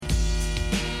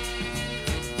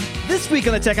This week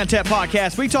on the Tech on Tap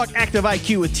podcast, we talk Active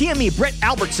IQ with TME Brett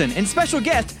Albertson and special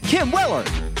guest Kim Weller.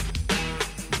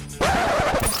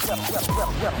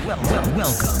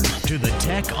 Welcome to the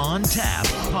Tech on Tap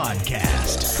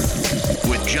podcast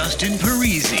with Justin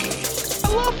Parisi.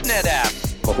 I love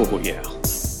NetApp. Oh, yeah.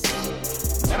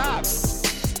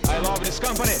 NetApp. I love this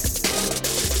company.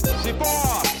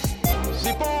 Support.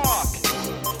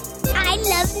 I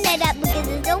love NetApp because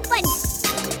it's so fun.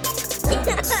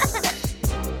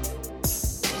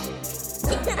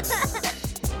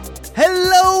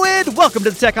 Hello and welcome to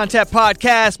the Tech on Tap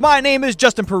podcast. My name is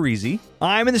Justin Parisi.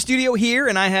 I'm in the studio here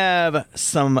and I have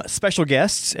some special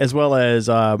guests as well as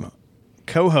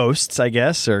co-hosts, I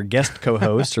guess, or guest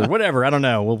co-hosts or whatever. I don't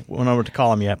know. We don't know what to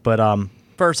call them yet. But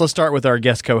first, let's start with our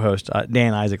guest co-host,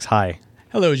 Dan Isaacs. Hi.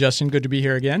 Hello, Justin. Good to be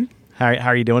here again. How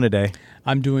are you doing today?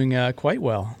 I'm doing quite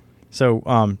well.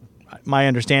 So my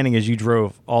understanding is you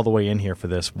drove all the way in here for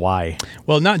this. Why?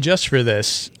 Well, not just for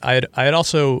this. I had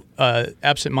also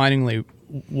absentmindedly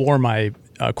wore my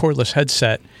cordless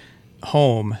headset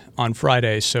home on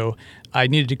Friday, so I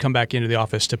needed to come back into the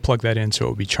office to plug that in so it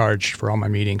would be charged for all my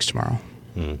meetings tomorrow.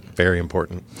 Very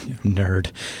important.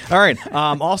 Nerd. All right.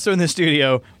 Also in the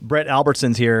studio, Brett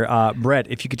Albertson's here. Brett,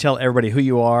 if you could tell everybody who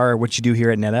you are, what you do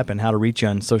here at NetApp, and how to reach you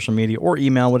on social media or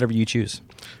email, whatever you choose.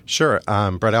 Sure.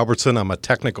 I'm Brett Albertson. I'm a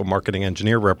technical marketing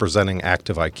engineer representing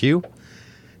Active IQ.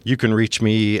 You can reach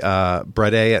me,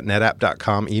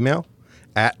 bretta@netapp.com email,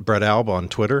 @BrettAlb on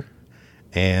Twitter.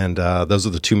 And those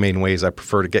are the two main ways I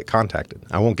prefer to get contacted.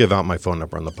 I won't give out my phone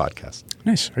number on the podcast.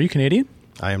 Nice. Are you Canadian?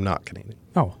 I am not Canadian.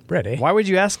 Oh, Brett, eh? Why would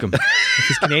you ask him if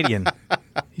he's Canadian?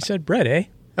 He said Brett, eh?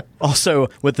 Also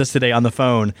with us today on the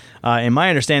phone, and my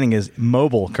understanding is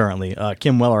mobile currently,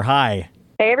 Kim Weller. Hi.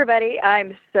 Hey, everybody.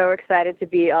 I'm so excited to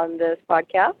be on this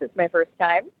podcast. It's my first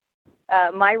time.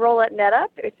 My role at NetApp,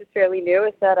 which is fairly new,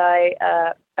 is that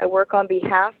I work on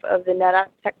behalf of the NetApp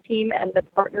tech team and the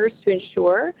partners to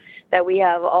ensure that we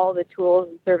have all the tools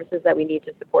and services that we need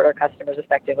to support our customers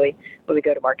effectively when we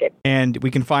go to market. And we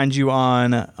can find you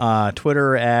on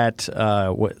Twitter at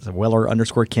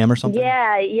Weller_Kim or something?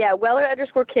 Yeah,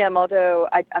 Weller_Kim, although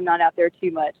I'm not out there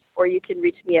too much. Or you can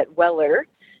reach me at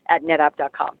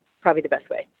Weller@netapp.com. Probably the best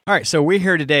way. All right, so we're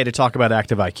here today to talk about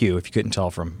Active IQ, if you couldn't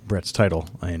tell from Brett's title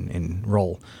and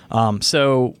role.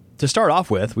 So to start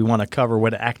off with, we want to cover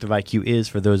what Active IQ is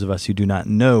for those of us who do not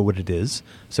know what it is.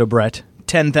 So Brett,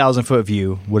 10,000-foot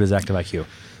view, what is Active IQ?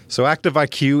 So Active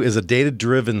IQ is a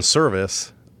data-driven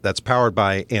service that's powered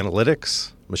by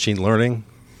analytics, machine learning,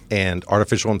 and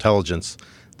artificial intelligence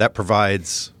that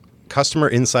provides customer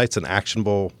insights and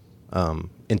actionable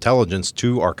intelligence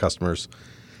to our customers.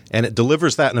 And it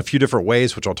delivers that in a few different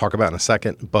ways, which I'll talk about in a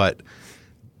second. But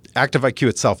Active IQ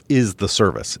itself is the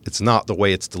service. It's not the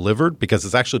way it's delivered because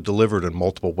it's actually delivered in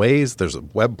multiple ways. There's a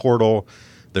web portal,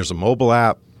 there's a mobile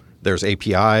app, there's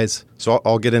APIs. So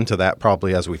I'll get into that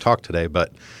probably as we talk today.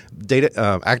 But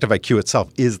Active IQ itself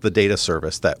is the data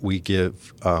service that we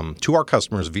give to our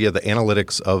customers via the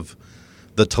analytics of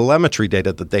the telemetry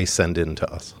data that they send in to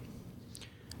us.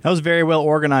 That was very well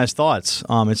organized thoughts.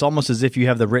 It's almost as if you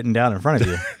have them written down in front of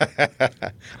you.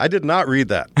 I did not read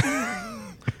that.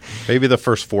 Maybe the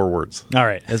first 4 words. All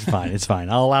right, it's fine. It's fine.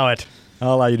 I'll allow it.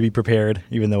 I'll allow you to be prepared,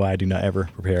 even though I do not ever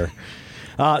prepare.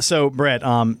 So, Brett,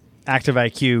 Active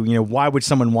IQ, why would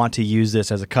someone want to use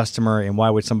this as a customer, and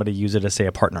why would somebody use it as, say,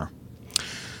 a partner?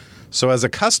 So as a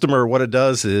customer, what it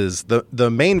does is the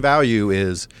main value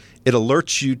is it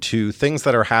alerts you to things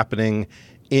that are happening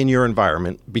in your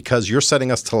environment because you're sending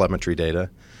us telemetry data.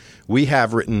 We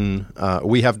have done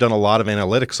a lot of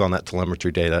analytics on that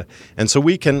telemetry data. And so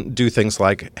we can do things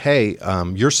like, hey,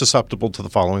 you're susceptible to the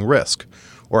following risk.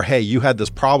 Or, hey, you had this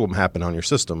problem happen on your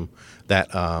system that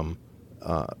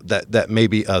that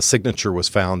maybe a signature was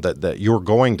found that you're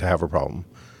going to have a problem.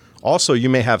 Also, you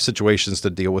may have situations to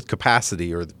deal with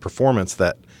capacity or the performance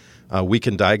that we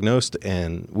can diagnose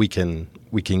and we can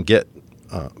get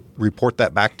report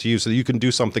that back to you so that you can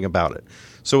do something about it.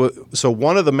 So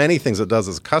one of the many things it does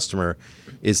as a customer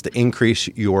is to increase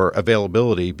your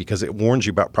availability because it warns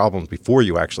you about problems before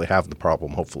you actually have the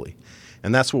problem, hopefully.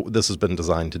 And that's what this has been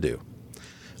designed to do.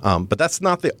 But that's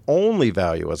not the only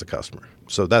value as a customer.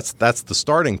 So that's the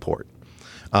starting point.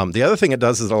 The other thing it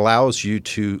does is it allows you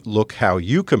to look how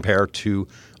you compare to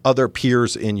other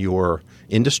peers in your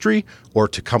industry or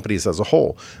to companies as a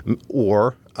whole.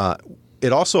 Or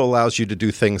it also allows you to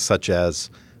do things such as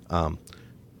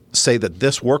say that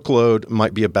this workload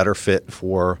might be a better fit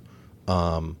for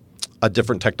a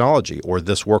different technology, or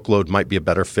this workload might be a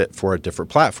better fit for a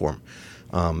different platform.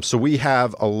 So we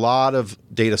have a lot of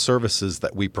data services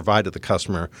that we provide to the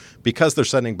customer because they're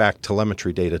sending back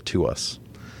telemetry data to us.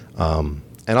 And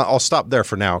I'll stop there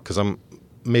for now because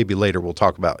maybe later we'll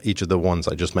talk about each of the ones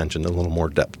I just mentioned in a little more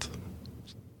depth.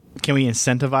 Can we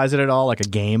incentivize it at all, like a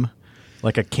game,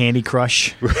 like a Candy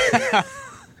Crush?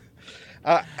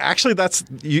 Actually,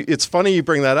 it's funny you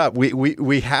bring that up.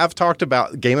 We have talked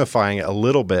about gamifying it a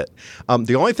little bit.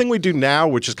 The only thing we do now,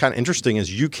 which is kind of interesting,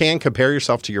 is you can compare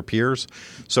yourself to your peers.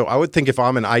 So I would think if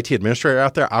I'm an IT administrator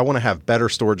out there, I want to have better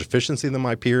storage efficiency than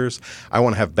my peers. I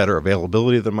want to have better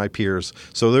availability than my peers.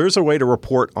 So there is a way to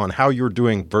report on how you're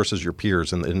doing versus your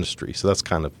peers in the industry. So that's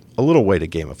kind of a little way to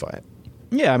gamify it.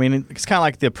 Yeah, I mean, it's kind of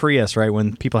like the Prius, right?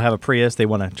 When people have a Prius, they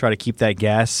want to try to keep that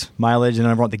gas mileage and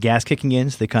never want the gas kicking in,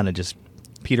 so they kind of just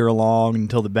peter along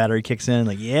until the battery kicks in.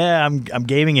 Like, yeah, I'm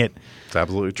gaming it. It's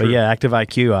absolutely true. But yeah,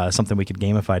 ActiveIQ is something we could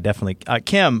gamify, definitely.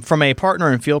 Kim, from a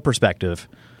partner and field perspective,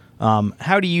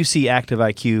 how do you see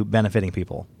ActiveIQ benefiting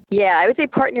people? Yeah, I would say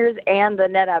partners and the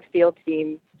NetApp field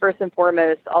team. First and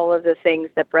foremost, all of the things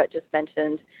that Brett just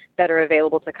mentioned that are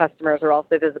available to customers are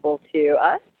also visible to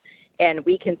us. And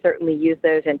we can certainly use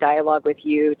those in dialogue with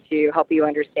you to help you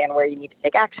understand where you need to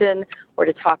take action or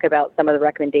to talk about some of the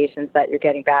recommendations that you're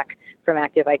getting back from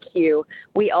ActiveIQ.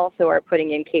 We also are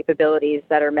putting in capabilities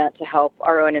that are meant to help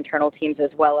our own internal teams as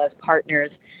well as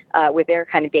partners with their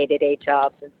kind of day-to-day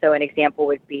jobs. And so an example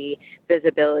would be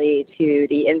visibility to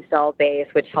the install base,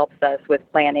 which helps us with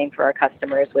planning for our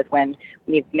customers with when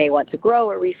we may want to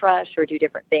grow or refresh or do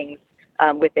different things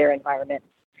with their environment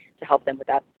to help them with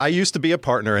that. I used to be a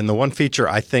partner, and the one feature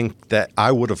I think that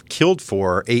I would have killed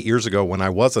for 8 years ago when I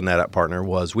was a NetApp partner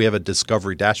was we have a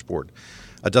discovery dashboard.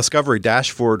 A discovery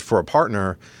dashboard for a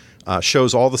partner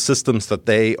shows all the systems that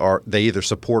they either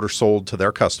support or sold to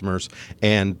their customers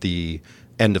and the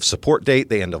end of support date,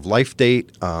 the end of life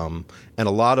date, and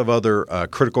a lot of other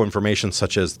critical information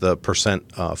such as the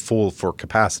percent full for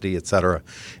capacity, et cetera.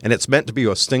 And it's meant to be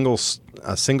a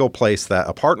single place that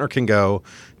a partner can go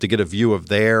to get a view of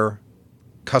their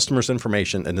customers'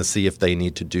 information and to see if they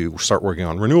need to start working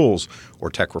on renewals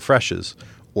or tech refreshes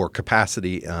or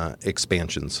capacity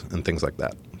expansions and things like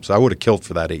that. So I would have killed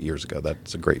for that 8 years ago.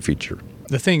 That's a great feature.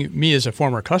 The thing, me as a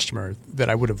former customer, that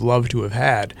I would have loved to have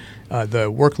had,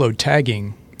 the workload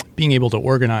tagging, being able to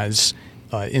organize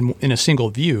in a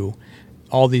single view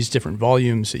all these different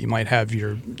volumes that you might have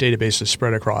your databases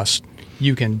spread across.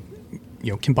 You can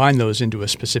combine those into a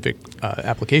specific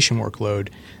application workload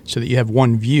so that you have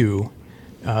one view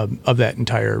of that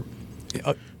entire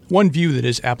one view that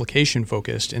is application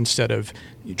focused instead of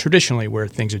traditionally where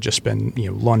things have just been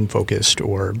LUN focused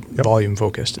or volume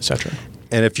focused, et cetera.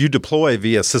 And if you deploy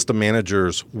via System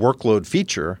Manager's workload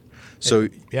feature,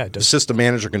 the System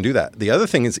Manager can do that. The other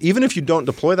thing is, even if you don't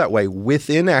deploy that way,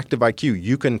 within ActiveIQ,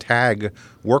 you can tag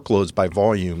workloads by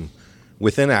volume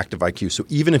within ActiveIQ. So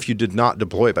even if you did not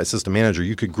deploy it by System Manager,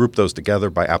 you could group those together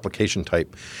by application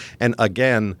type. And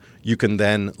again, you can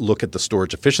then look at the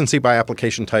storage efficiency by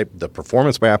application type, the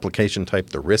performance by application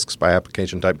type, the risks by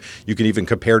application type. You can even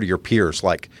compare to your peers,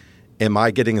 like, am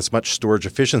I getting as much storage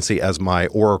efficiency as my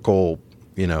Oracle,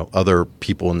 other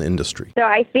people in the industry? So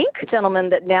I think,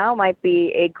 gentlemen, that now might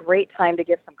be a great time to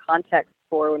give some context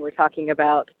for when we're talking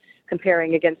about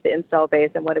comparing against the install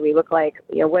base and what do we look like,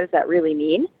 what does that really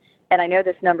mean? And I know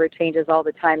this number changes all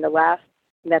the time. The last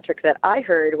metric that I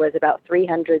heard was about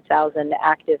 300,000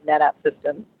 active NetApp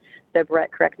systems. So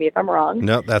Brett, correct me if I'm wrong.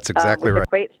 No, that's exactly right.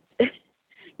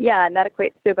 And that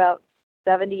equates to about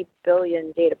 70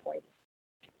 billion data points.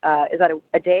 Is that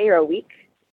a day or a week?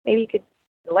 Maybe you could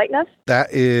enlighten us?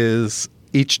 That is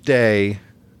each day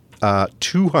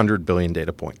 200 billion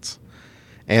data points.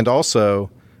 And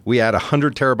also, we add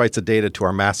 100 terabytes of data to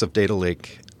our massive data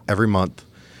lake every month.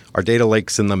 Our data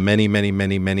lake's in the many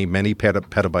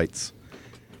petabytes.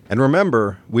 And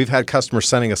remember, we've had customers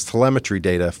sending us telemetry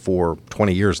data for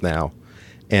 20 years now.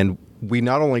 And we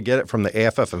not only get it from the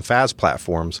AFF and FAS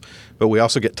platforms, but we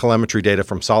also get telemetry data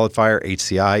from SolidFire,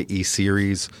 HCI,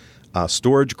 E-Series,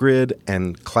 StorageGrid,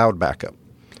 and Cloud Backup.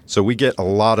 So we get a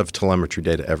lot of telemetry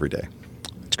data every day.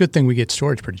 It's a good thing we get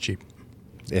storage pretty cheap.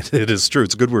 It is true.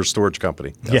 It's good we're a storage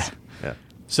company. Yes. Yeah.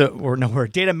 So we're a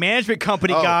data management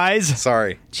company, guys.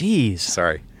 Sorry. Jeez.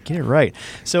 Sorry. Get it right.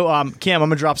 So, Kim, I'm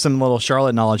going to drop some little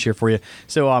Charlotte knowledge here for you.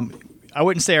 So I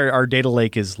wouldn't say our data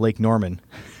lake is Lake Norman.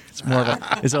 It's more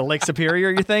of is it a Lake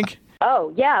Superior, you think?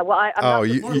 Oh, yeah. Well,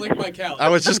 more Lake Micali. I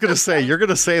was just going to say, you're going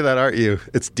to say that, aren't you?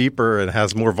 It's deeper and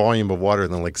has more volume of water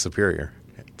than Lake Superior.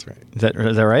 That's right.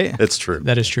 Is that right? It's true.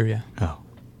 That is true, yeah. Oh.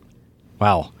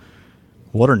 Wow.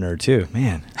 Water nerd, too.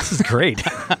 Man, this is great.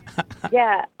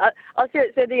 Yeah. I'll share.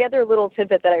 So the other little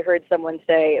tidbit that I heard someone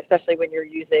say, especially when you're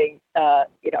using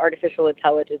artificial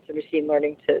intelligence or machine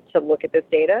learning to look at this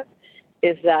data,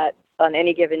 is that on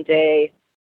any given day,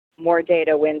 more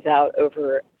data wins out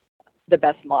over the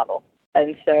best model.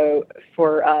 And so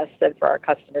for us and for our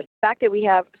customers, the fact that we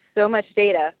have so much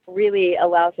data really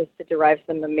allows us to derive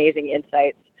some amazing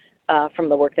insights from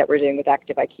the work that we're doing with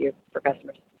ActiveIQ for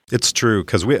customers. It's true,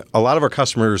 because a lot of our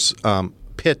customers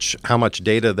pitch how much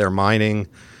data they're mining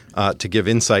to give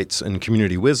insights and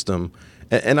community wisdom.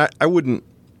 And I wouldn't,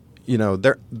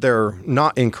 they're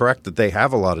not incorrect that they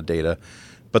have a lot of data,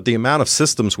 but the amount of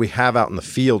systems we have out in the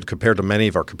field compared to many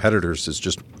of our competitors is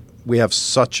just, we have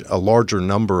such a larger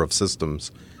number of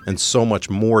systems and so much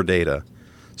more data.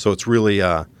 So it's really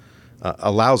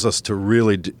allows us to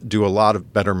really do a lot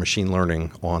of better machine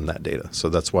learning on that data. So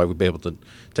that's why we'll be able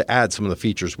to add some of the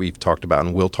features we've talked about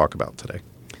and will talk about today.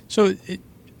 So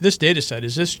this data set,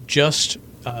 is this just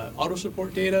auto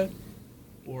support data,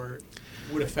 or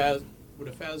would a FAS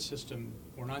system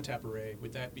or non-tap array,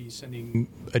 would that be sending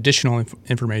additional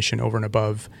information over and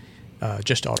above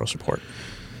just auto support?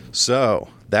 So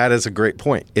that is a great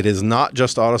point. It is not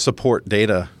just auto support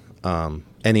data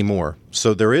anymore.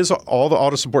 So there is all the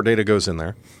auto support data goes in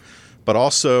there, but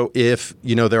also if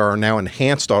there are now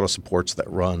enhanced auto supports that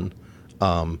run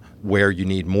where you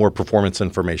need more performance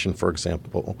information, for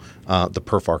example, the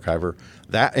perf archiver,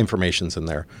 that information's in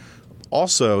there.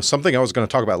 Also, something I was going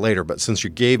to talk about later, but since you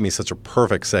gave me such a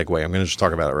perfect segue, I'm going to just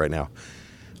talk about it right now.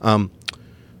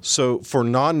 So for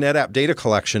non-NetApp data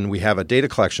collection, we have a data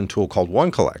collection tool called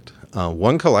OneCollect.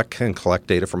 OneCollect can collect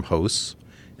data from hosts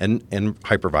and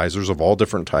hypervisors of all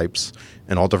different types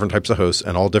and all different types of hosts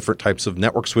and all different types of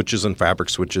network switches and fabric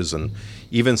switches and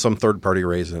even some third-party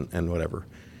arrays and whatever.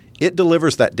 It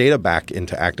delivers that data back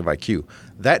into ActiveIQ.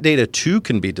 That data, too,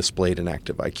 can be displayed in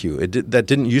ActiveIQ. That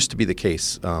didn't used to be the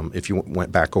case if you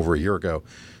went back over a year ago.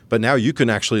 But now you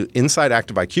can actually, inside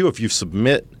ActiveIQ, if you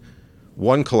submit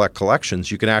OneCollect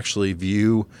collections, you can actually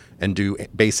view and do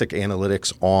basic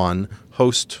analytics on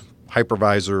host,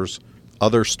 hypervisors,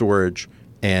 other storage,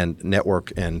 and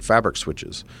network and fabric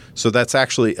switches. So that's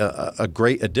actually a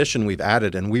great addition we've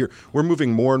added, and we're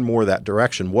moving more and more that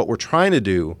direction. What we're trying to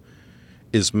do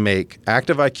is make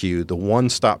ActiveIQ the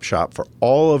one-stop shop for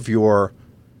all of your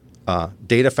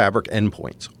data fabric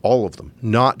endpoints, all of them,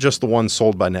 not just the ones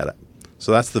sold by NetApp.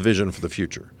 So that's the vision for the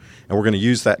future. And we're going to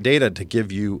use that data to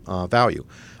give you value.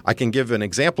 I can give an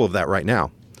example of that right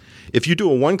now. If you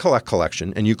do a OneCollect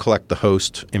collection and you collect the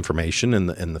host information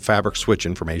and the fabric switch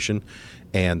information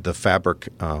and the fabric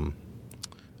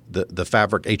the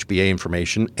fabric HBA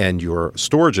information and your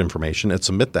storage information and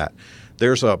submit that,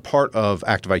 there's a part of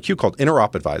ActiveIQ called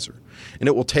Interop Advisor, and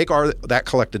it will take that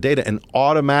collected data and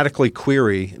automatically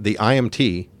query the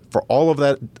IMT for all of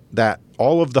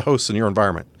all of the hosts in your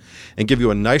environment, and give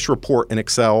you a nice report in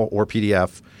Excel or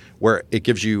PDF where it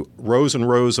gives you rows and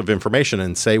rows of information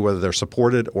and say whether they're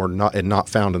supported or not and not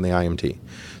found in the IMT.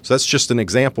 So that's just an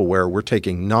example where we're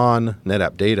taking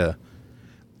non-NetApp data,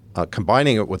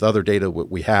 combining it with other data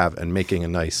we have, and making a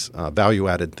nice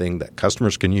value-added thing that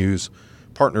customers can use,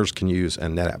 partners can use,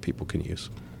 and NetApp people can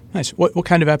use. Nice. What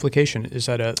kind of application? Is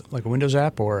that like a Windows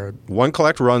app or?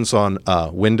 OneCollect runs on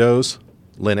Windows,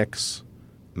 Linux,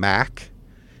 Mac,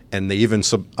 and they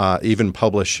even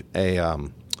publish a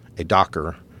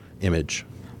Docker image.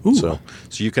 Ooh. So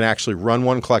you can actually run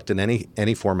OneCollect in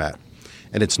any format,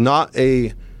 and it's not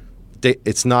a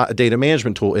data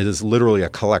management tool. It is literally a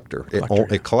collector.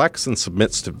 It collects and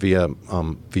submits to via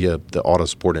the auto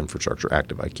support infrastructure,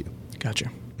 ActiveIQ. Gotcha.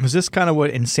 Was this kind of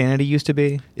what Insanity used to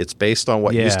be? It's based on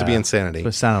what used to be Insanity.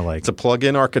 It sounded like. It's a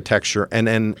plug-in architecture,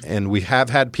 and we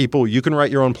have had people, you can write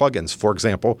your own plugins. For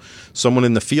example, someone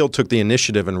in the field took the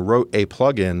initiative and wrote a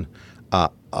plugin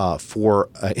for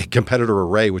a competitor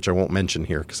array, which I won't mention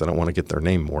here because I don't want to get their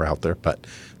name more out there, but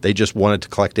they just wanted to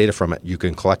collect data from it. You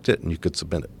can collect it and you could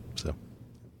submit it. So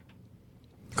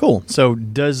cool. So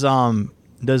does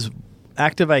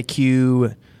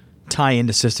ActiveIQ tie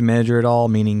into System Manager at all?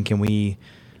 Meaning, can we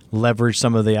leverage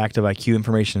some of the ActiveIQ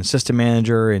information in System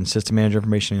Manager and System Manager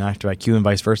information in ActiveIQ and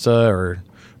vice versa? Or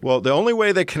well, the only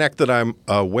way they connect that I'm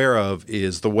aware of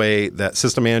is the way that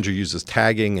System Manager uses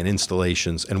tagging and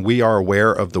installations, and we are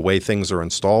aware of the way things are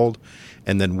installed,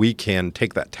 and then we can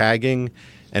take that tagging,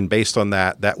 and based on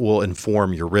that will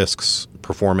inform your risks,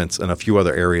 performance, and a few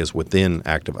other areas within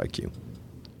ActiveIQ.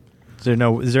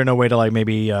 Is there no way to like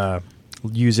maybe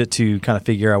use it to kind of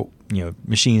figure out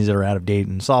machines that are out of date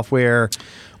in software,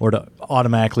 or to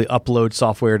automatically upload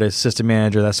software to System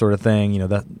Manager, that sort of thing?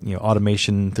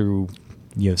 Automation through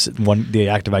the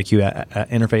ActiveIQ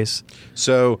interface.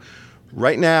 So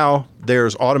right now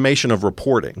there's automation of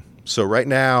reporting. So right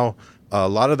now a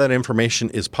lot of that information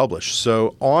is published.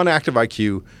 So on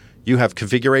ActiveIQ you have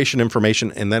configuration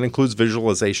information, and that includes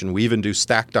visualization. We even do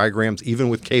stack diagrams, even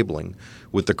with cabling,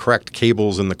 with the correct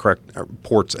cables and the correct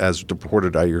ports as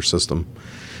reported out of your system.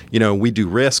 We do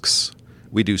risks,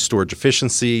 we do storage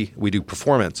efficiency, we do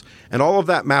performance, and all of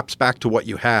that maps back to what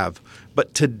you have.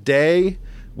 But today,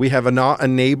 we have not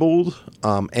enabled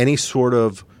any sort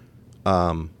of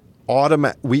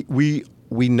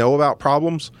we know about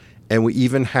problems, and we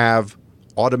even have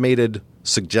automated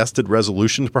suggested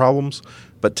resolution to problems.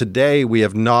 But today, we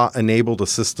have not enabled a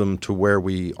system to where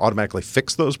we automatically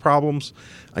fix those problems.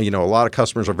 A lot of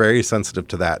customers are very sensitive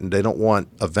to that, and they don't want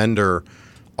a vendor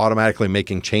automatically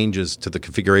making changes to the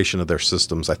configuration of their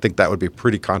systems. I think that would be a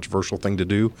pretty controversial thing to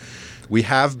do. We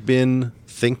have been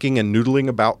thinking and noodling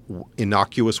about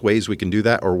innocuous ways we can do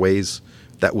that, or ways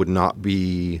that would not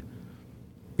be,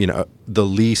 the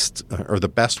least or the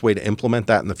best way to implement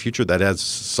that in the future. That is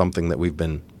something that we've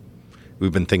been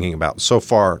thinking about. So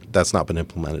far, that's not been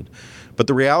implemented. But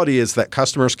the reality is that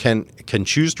customers can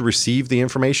choose to receive the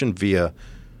information via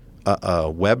a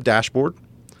web dashboard.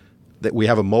 That we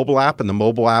have a mobile app, and the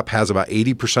mobile app has about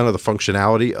 80% of the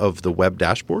functionality of the web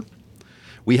dashboard.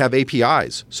 We have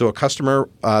APIs, so a customer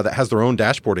that has their own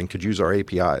dashboarding could use our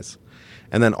APIs.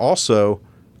 And then also,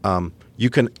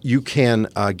 you can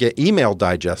get email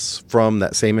digests from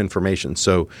that same information.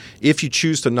 So if you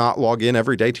choose to not log in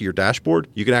every day to your dashboard,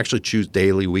 you can actually choose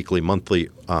daily, weekly, monthly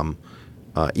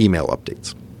email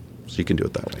updates. So you can do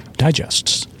it that way.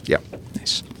 Digests. Yeah.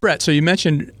 Nice. Brett, so you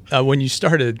mentioned when you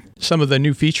started some of the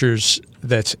new features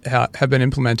that have been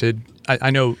implemented. I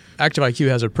know ActiveIQ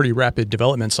has a pretty rapid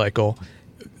development cycle.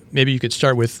 Maybe you could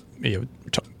start with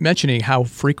mentioning how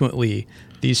frequently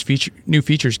these new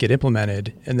features get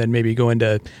implemented, and then maybe go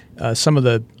into some of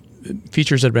the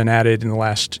features that have been added in the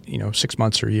last 6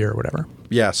 months or a year or whatever.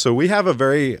 Yeah, so we have a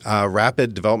very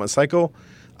rapid development cycle.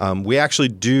 We actually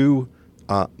do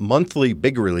monthly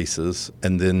big releases,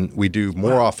 and then we do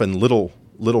more often little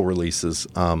releases.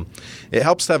 It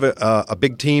helps to have a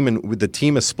big team, and the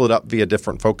team is split up via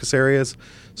different focus areas,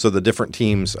 so the different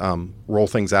teams roll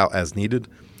things out as needed.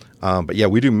 But yeah,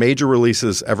 we do major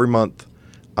releases every month,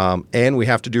 and we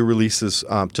have to do releases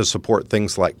to support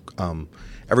things like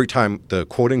every time the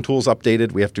quoting tool is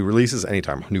updated, we have to do releases.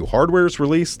 Anytime new hardware is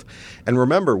released, and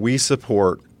remember, we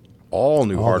support all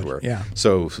new hardware. Yeah.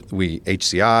 So we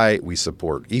HCI, we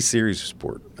support E-Series, we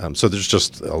support. So there's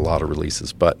just a lot of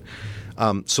releases. But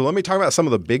so let me talk about some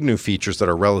of the big new features that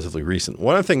are relatively recent.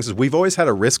 One of the things is we've always had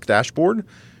a risk dashboard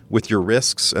with your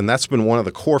risks, and that's been one of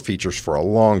the core features for a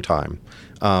long time.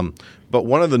 But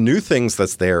one of the new things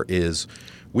that's there is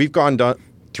we've gone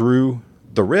through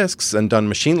the risks and done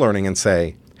machine learning and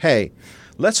say, hey,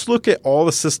 let's look at all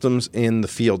the systems in the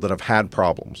field that have had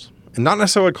problems, and not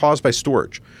necessarily caused by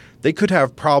storage. They could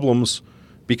have problems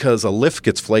because a lift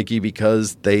gets flaky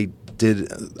because they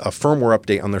did a firmware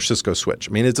update on their Cisco switch.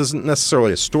 I mean, it isn't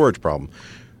necessarily a storage problem.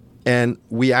 And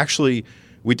we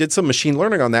did some machine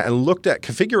learning on that and looked at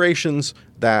configurations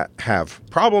that have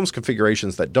problems,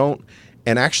 configurations that don't.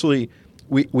 And actually,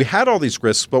 we had all these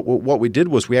risks, but what we did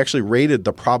was we actually rated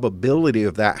the probability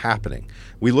of that happening.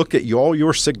 We looked at all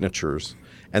your signatures,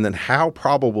 and then how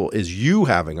probable is you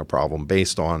having a problem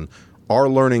based on our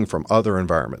learning from other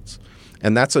environments.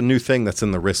 And that's a new thing that's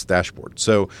in the risk dashboard.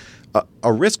 So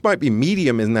a risk might be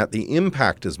medium in that the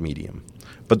impact is medium,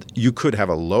 but you could have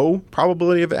a low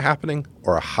probability of it happening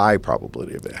or a high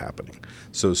probability of it happening.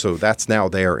 So that's now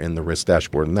there in the risk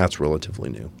dashboard, and that's relatively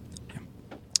new.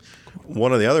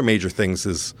 One of the other major things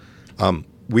is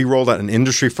we rolled out an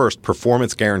industry-first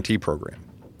performance guarantee program.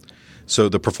 So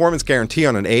the performance guarantee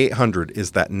on an A800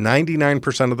 is that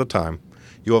 99% of the time,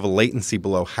 you have a latency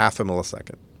below half a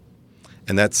millisecond.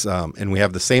 And that's and we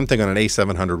have the same thing on an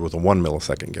A700 with a 1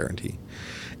 millisecond guarantee.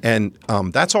 And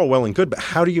that's all well and good, but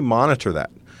how do you monitor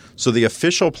that? So the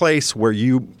official place where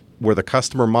the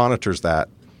customer monitors that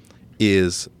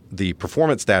is the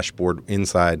performance dashboard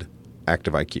inside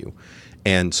ActiveIQ.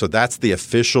 And so that's the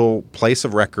official place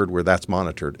of record where that's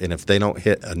monitored. And if they don't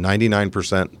hit a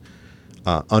 99%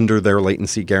 under their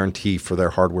latency guarantee for their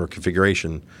hardware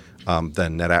configuration,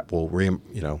 then NetApp will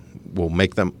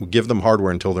give them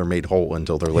hardware until they're made whole,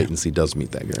 until their latency does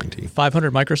meet that guarantee.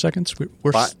 500 microseconds?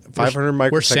 500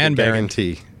 microsecond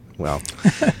guarantee. Well,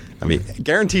 I mean,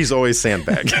 guarantees always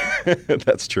sandbag.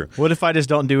 That's true. What if I just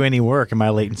don't do any work and my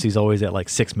latency's always at like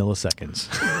 6 milliseconds?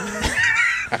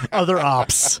 Other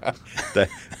ops.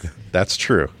 That's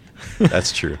true.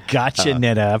 That's true. Gotcha,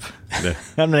 NetApp.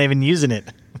 I'm not even using it.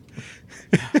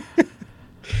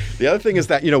 The other thing is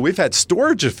that, we've had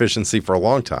storage efficiency for a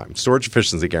long time, storage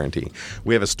efficiency guarantee.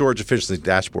 We have a storage efficiency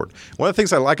dashboard. One of the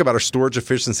things I like about our storage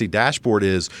efficiency dashboard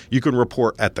is you can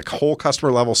report at the whole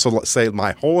customer level. So let's say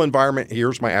my whole environment,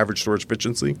 here's my average storage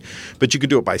efficiency, but you can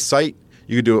do it by site.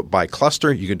 You can do it by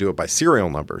cluster. You can do it by serial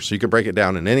number. So you can break it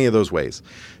down in any of those ways.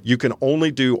 You can only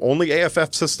do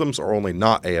AFF systems or only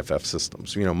not AFF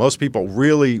systems. Most people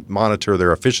really monitor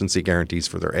their efficiency guarantees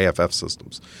for their AFF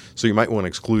systems. So you might want to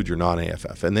exclude your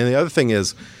non-AFF. And then the other thing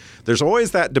is there's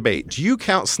always that debate. Do you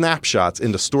count snapshots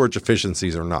into storage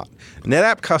efficiencies or not?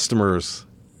 NetApp customers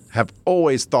have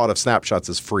always thought of snapshots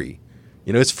as free.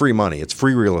 It's free money. It's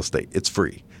free real estate. It's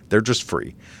free. They're just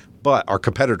free. But our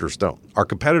competitors don't. Our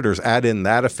competitors add in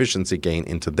that efficiency gain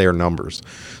into their numbers.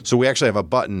 So we actually have a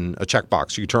button, a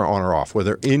checkbox you turn on or off,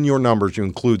 whether in your numbers you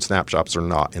include snapshots or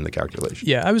not in the calculation.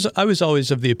 Yeah, I was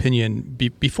always of the opinion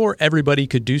before everybody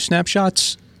could do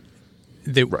snapshots,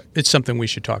 it's something we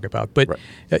should talk about. But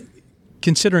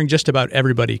considering just about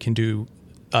everybody can do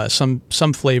some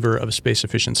flavor of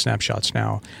space-efficient snapshots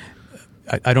now,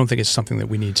 I don't think it's something that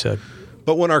we need to...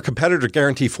 But when our competitor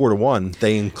guarantee 4-to-1,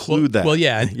 they include that. Well,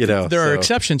 yeah, there are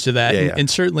exceptions to that, and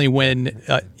certainly when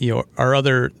our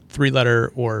other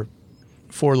 3-letter or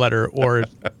 4-letter or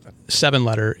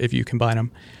 7-letter, if you combine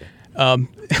them,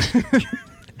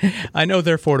 I know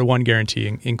their 4-to-1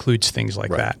 guarantee includes things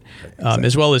like that, exactly.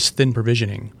 As well as thin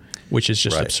provisioning, which is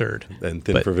just absurd. And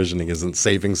thin provisioning isn't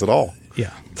savings at all.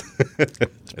 Yeah,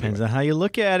 depends on how you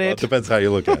look at it. Well, it depends how you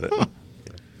look at it.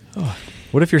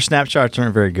 What if your snapshots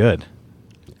aren't very good?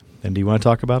 And do you want to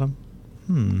talk about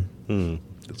them?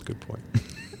 That's a good point.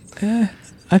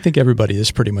 I think everybody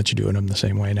is pretty much doing them the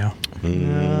same way now.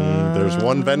 There's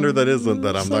one vendor that isn't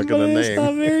that I'm not going to name.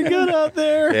 Not very good out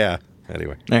there. Yeah.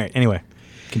 Anyway. All right. Anyway,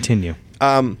 continue.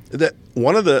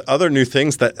 One of the other new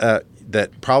things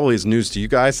that probably is news to you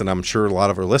guys, and I'm sure a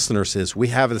lot of our listeners, is we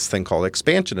have this thing called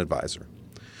Expansion Advisor.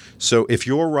 So if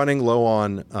you're running low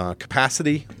on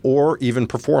capacity or even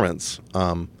performance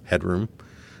headroom,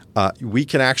 we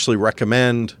can actually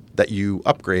recommend that you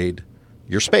upgrade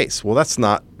your space. Well, that's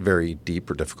not very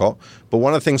deep or difficult. But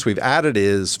one of the things we've added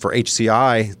is for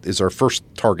HCI is our first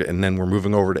target, and then we're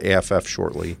moving over to AFF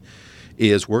shortly,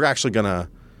 is we're actually going to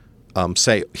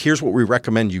say, here's what we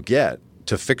recommend you get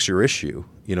to fix your issue,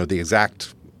 the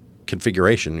exact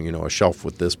configuration, a shelf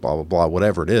with this, blah, blah, blah,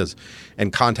 whatever it is,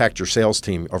 and contact your sales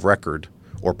team of record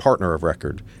or partner of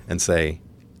record and say,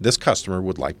 this customer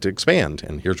would like to expand,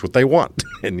 and here's what they want.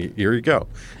 And here you go.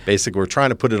 Basically, we're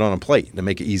trying to put it on a plate to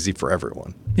make it easy for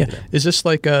everyone. Yeah. Is this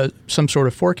like some sort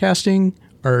of forecasting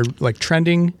or like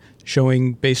trending,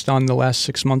 showing based on the last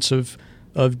 6 months of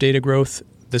data growth,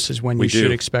 this is when you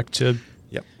should expect to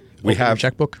we have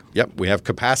checkbook? Yep. We have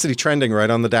capacity trending right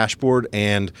on the dashboard,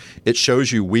 and it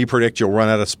shows you we predict you'll run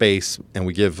out of space, and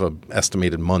we give an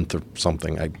estimated month or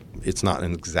something. It's not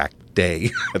an exact day.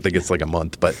 I think it's like a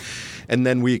month. And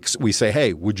then we say,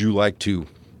 hey, would you like to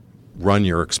run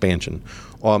your expansion?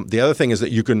 The other thing is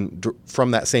that you can, from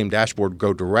that same dashboard,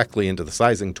 go directly into the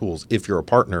sizing tools if you're a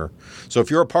partner. So if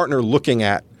you're a partner looking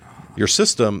at your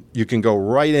system, you can go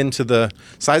right into the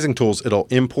sizing tools. It'll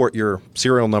import your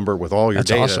serial number with all your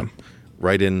data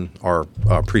right in our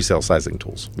pre-sale sizing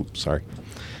tools. Oops, sorry.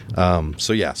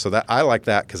 So that I like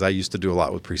that because I used to do a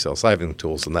lot with pre-sale sizing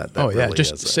tools, and that really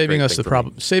just saving us the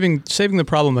problem, saving the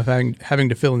problem of having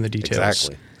to fill in the details.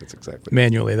 Exactly, that's exactly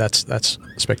manually. That's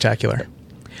spectacular.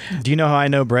 Do you know how I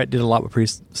know Brett did a lot with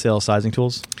pre-sale sizing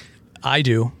tools? I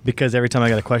do, because every time I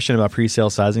got a question about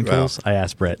pre-sale sizing tools, I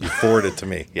ask Brett. You forward it to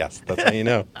me. Yes, that's how you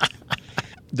know.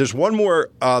 There's one more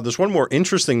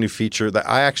interesting new feature that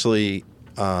I actually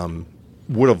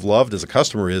would have loved as a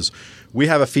customer. Is we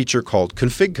have a feature called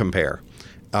Config Compare,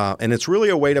 and it's really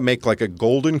a way to make like a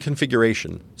golden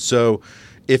configuration. So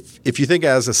if you think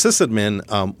as a sysadmin,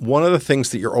 one of the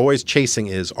things that you're always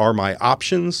chasing are my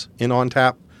options in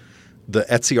ONTAP, the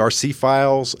etcrc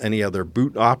files, any other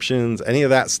boot options, any of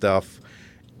that stuff,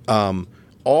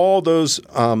 all those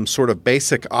sort of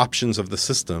basic options of the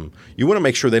system, you want to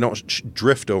make sure they don't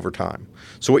drift over time.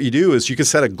 So what you do is you can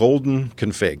set a golden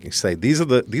config. You say these are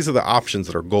the options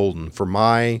that are golden for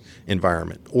my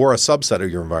environment or a subset of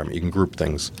your environment. You can group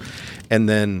things, and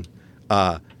then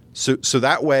so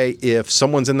that way, if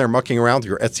someone's in there mucking around with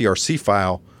your etcrc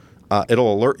file,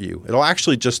 it'll alert you.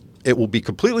 It will be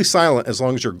completely silent as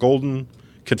long as your golden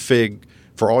config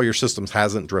for all your systems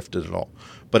hasn't drifted at all.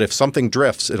 But if something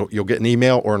drifts, you'll get an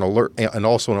email or an alert, and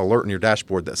also an alert in your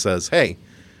dashboard that says, hey,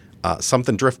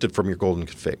 something drifted from your golden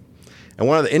config. And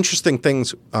one of the interesting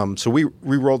things, so we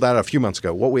rolled that out a few months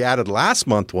ago. What we added last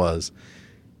month was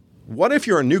what if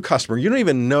you're a new customer? You don't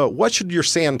even know what should your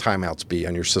SAN timeouts be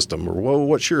on your system, or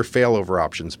what should your failover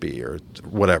options be, or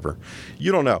whatever.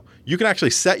 You don't know. You can actually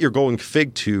set your golden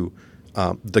config to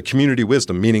the community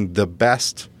wisdom, meaning the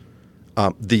best,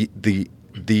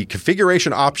 the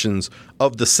configuration options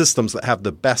of the systems that have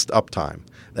the best uptime,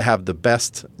 that have the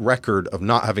best record of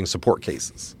not having support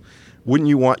cases. Wouldn't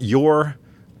you want your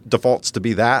defaults to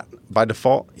be that by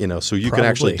default? So you can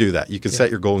actually do that. You can set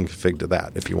your golden config to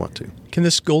that if you want to. Can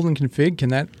this golden config, can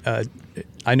that,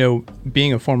 I know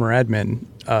being a former admin,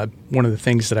 one of the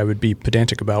things that I would be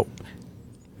pedantic about.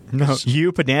 No,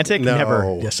 you pedantic? No.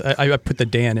 Never. Yes, I put the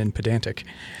Dan in pedantic.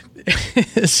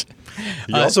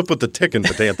 You also put the tick in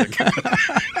pedantic.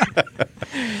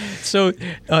 So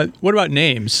what about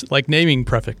names, like naming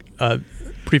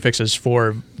prefixes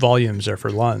for volumes or for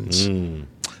LUNs?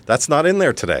 That's not in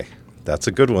there today. That's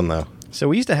a good one, though. So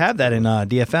we used to have that in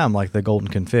DFM, like the golden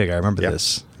config. I remember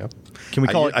this. Yep. Can we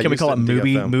call it? Can we call it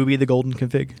Mubi the golden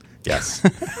config? Yes,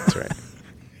 that's right.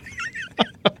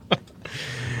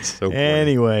 So corny.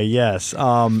 Anyway, yes.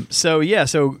 So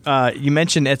you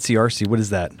mentioned etcrc. What is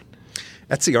that?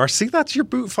 etcrc, that's your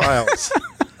boot files.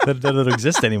 That doesn't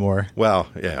exist anymore. Well,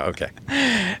 yeah, okay.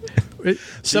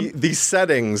 These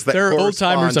settings that there are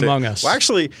correspond old-timers to, among us. Well,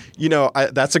 actually,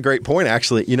 that's a great point,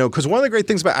 actually. Because one of the great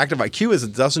things about ActiveIQ is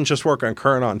it doesn't just work on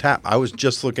current ONTAP. I was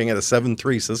just looking at a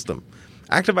 7.3 system.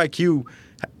 ActiveIQ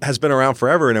has been around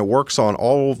forever, and it works on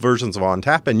all versions of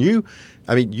ONTAP.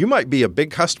 And you might be a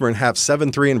big customer and have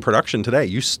 7.3 in production today.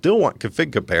 You still want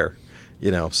config compare.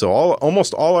 So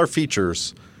almost all our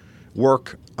features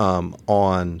work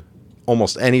on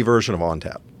almost any version of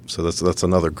ONTAP. So that's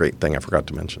another great thing I forgot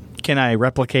to mention. Can I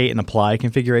replicate and apply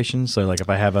configurations? So like if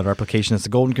I have a replication that's the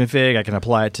golden config, I can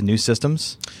apply it to new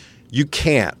systems? You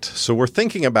can't. So we're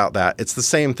thinking about that. It's the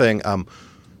same thing.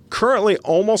 Currently,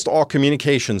 almost all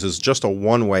communications is just a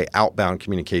one-way outbound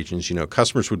communications.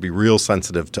 Customers would be real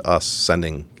sensitive to us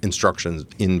sending instructions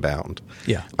inbound.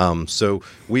 Yeah. So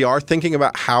we are thinking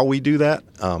about how we do that.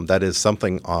 That is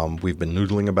something we've been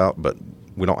noodling about, but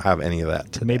we don't have any of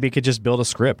that today. Maybe you could just build a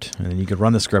script, and then you could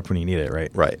run the script when you need it,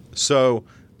 right? Right. So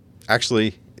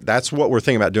actually, that's what we're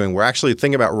thinking about doing. We're actually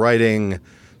thinking about writing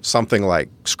something like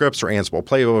scripts or Ansible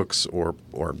playbooks or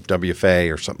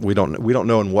WFA or something. We don't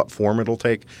know in what form it'll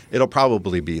take. It'll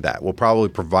probably be that. We'll probably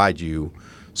provide you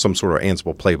some sort of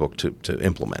Ansible playbook to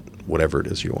implement whatever it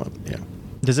is you want. Yeah.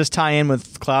 Does this tie in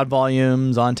with Cloud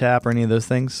Volumes, ONTAP, or any of those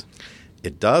things?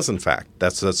 It does, in fact.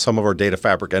 That's some of our data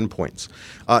fabric endpoints.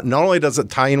 Not only does it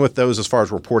tie in with those as far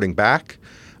as reporting back,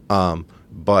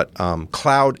 but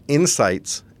Cloud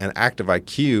Insights and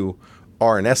ActiveIQ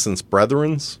are in essence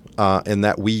brethrens in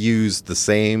that we use the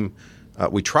same.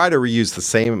 We try to reuse the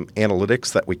same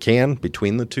analytics that we can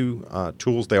between the two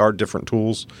tools. They are different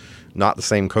tools, not the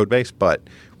same code base, but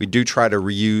we do try to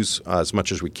reuse as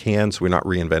much as we can so we're not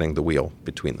reinventing the wheel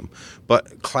between them.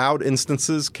 But cloud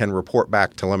instances can report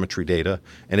back telemetry data,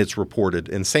 and it's reported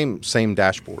in same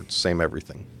dashboards, same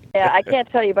everything. Yeah, I can't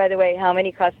tell you, by the way, how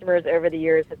many customers over the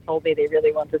years have told me they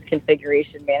really want this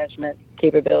configuration management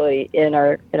capability in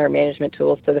our management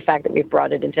tools. So the fact that we've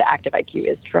brought it into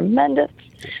ActiveIQ is tremendous.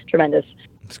 Tremendous.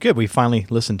 It's good. We finally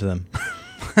listened to them.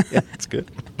 Yeah, it's good.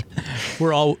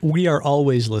 We are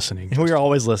always listening. We are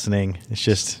always listening. It's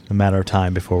just a matter of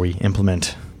time before we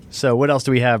implement. So what else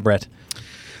do we have, Brett?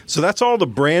 So that's all the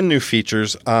brand new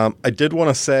features. I did want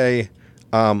to say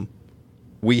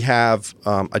we have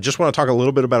I just want to talk a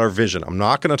little bit about our vision. I'm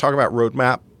not going to talk about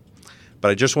roadmap,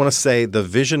 but I just want to say the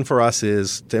vision for us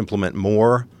is to implement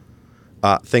more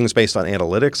things based on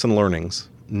analytics and learnings,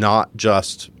 not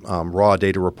just raw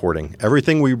data reporting.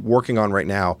 Everything we're working on right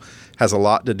now has a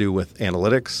lot to do with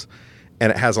analytics,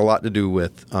 and it has a lot to do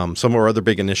with some of our other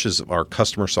big initiatives, our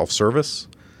customer self-service.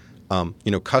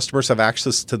 Customers have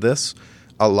access to this.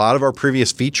 A lot of our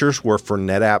previous features were for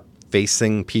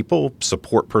NetApp-facing people,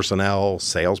 support personnel,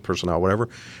 sales personnel, whatever.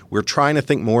 We're trying to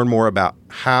think more and more about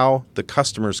how the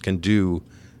customers can do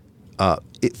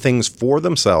things for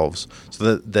themselves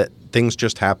so that things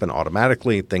just happen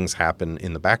automatically, things happen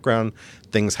in the background,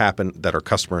 things happen that are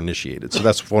customer initiated. So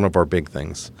that's one of our big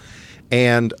things.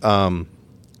 And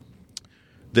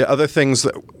the other things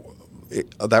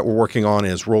that we're working on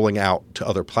is rolling out to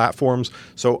other platforms.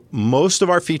 So most of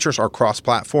our features are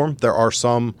cross-platform. There are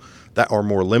some that are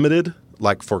more limited,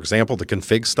 like, for example, the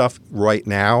config stuff right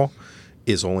now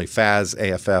is only FAS,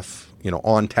 AFF,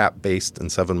 ONTAP-based and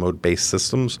 7-mode-based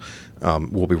systems.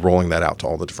 We'll be rolling that out to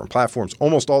all the different platforms.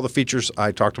 Almost all the features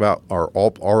I talked about are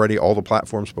already all the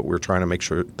platforms, but we're trying to make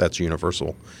sure that's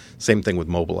universal. Same thing with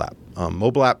mobile app.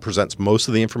 Mobile app presents most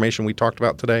of the information we talked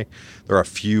about today. There are a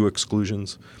few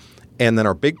exclusions. And then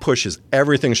our big push is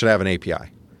everything should have an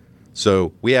API.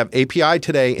 So we have API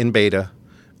today in beta.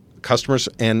 Customers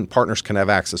and partners can have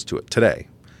access to it today.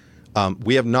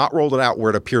 We have not rolled it out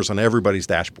where it appears on everybody's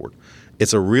dashboard.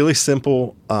 It's a really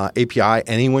simple API.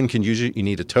 Anyone can use it. You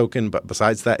need a token, but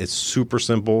besides that, it's super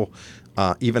simple.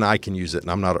 Even I can use it,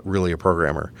 and I'm not really a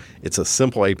programmer. It's a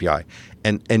simple API.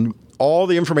 And all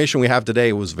the information we have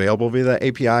today was available via the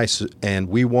API, and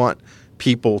we want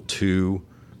people to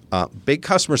big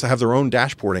customers that have their own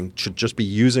dashboarding should just be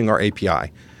using our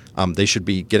API. They should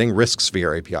be getting risks via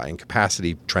our API and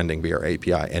capacity trending via our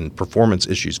API and performance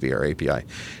issues via our API.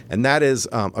 And that is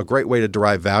a great way to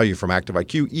derive value from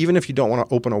ActiveIQ, even if you don't want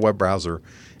to open a web browser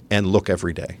and look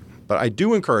every day. But I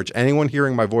do encourage anyone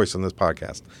hearing my voice on this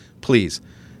podcast, please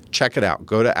check it out.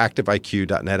 Go to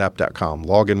activeiq.netapp.com,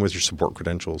 log in with your support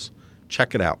credentials.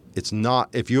 Check it out. It's not,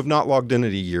 if you have not logged in a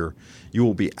year, you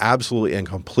will be absolutely and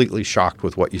completely shocked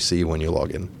with what you see when you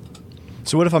log in.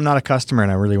 So what if I'm not a customer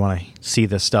and I really want to see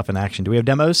this stuff in action? Do we have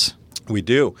demos? We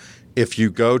do. If you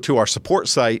go to our support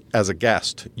site as a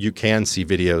guest, you can see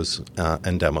videos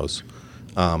and demos.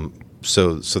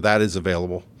 So that is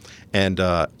available. And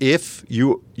if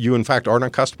you in fact aren't a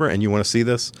customer and you want to see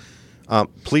this,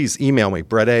 please email me,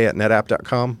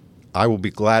 bretta@netapp.com. I will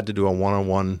be glad to do a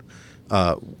one-on-one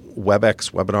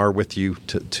WebEx webinar with you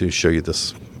to show you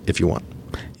this if you want.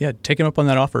 Yeah, take him up on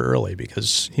that offer early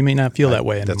because he may not feel that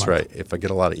way in a month. That's right. If I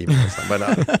get a lot of emails, I might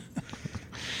not.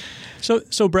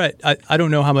 So Brett, I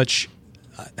don't know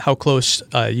how close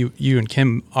you and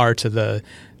Kim are to the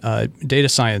data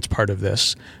science part of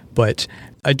this, but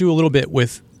I do a little bit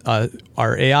with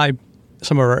our AI,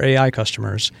 some of our AI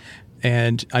customers,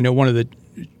 and I know one of the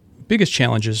biggest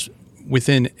challenges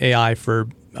within AI for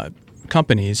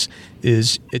companies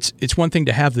is it's one thing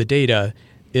to have the data.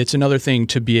 It's another thing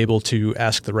to be able to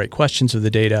ask the right questions of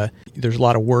the data. There's a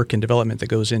lot of work and development that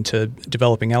goes into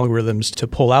developing algorithms to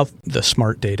pull out the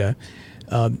smart data.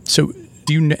 So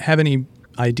do you have any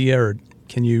idea, or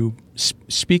can you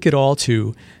speak at all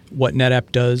to what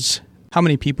NetApp does? How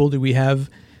many people do we have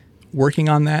working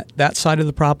on that side of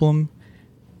the problem?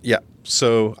 Yeah.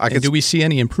 So do we see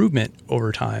any improvement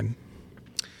over time?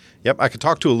 Yep, I could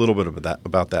talk to a little bit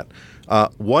about that.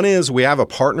 One is we have a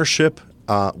partnership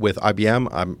with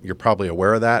IBM. You're probably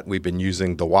aware of that. We've been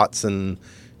using the Watson,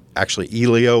 actually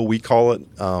Elio, we call it,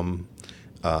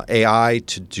 AI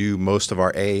to do most of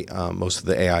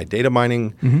the AI data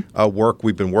mining work.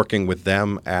 We've been working with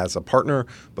them as a partner,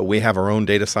 but we have our own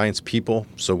data science people.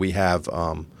 So we have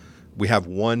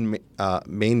one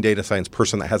main data science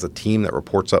person that has a team that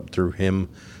reports up through him.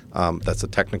 That's a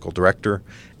technical director,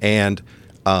 and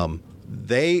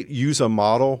they use a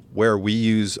model where we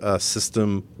use a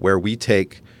system where we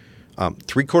take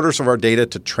 3/4 of our data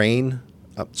to train.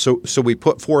 So we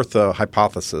put forth a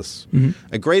hypothesis.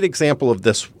 A great example of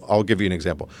this, I'll give you an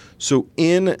example. So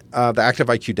in the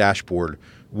ActiveIQ dashboard,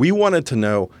 we wanted to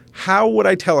know, how would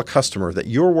I tell a customer that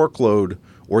your workload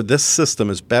or this system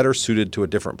is better suited to a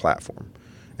different platform?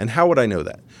 And how would I know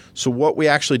that? So what we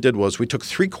actually did was we took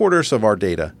 3/4 of our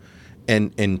data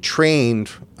and trained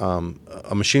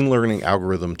a machine learning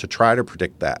algorithm to try to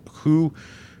predict that.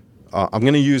 I'm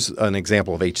going to use an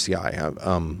example of HCI.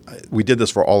 We did this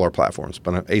for all our platforms,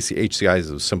 but HCI is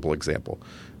a simple example.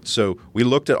 So we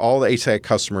looked at all the HCI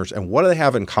customers and what do they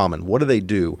have in common? What do they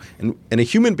do? And a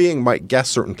human being might guess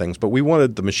certain things, but we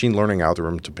wanted the machine learning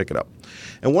algorithm to pick it up.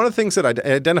 And one of the things that I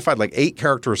identified like 8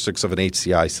 characteristics of an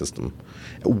HCI system,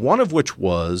 one of which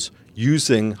was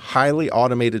using highly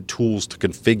automated tools to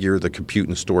configure the compute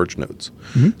and storage nodes.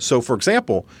 So, for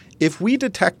example, if we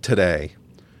detect today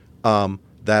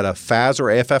that a FAS or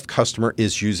AFF customer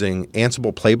is using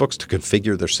Ansible playbooks to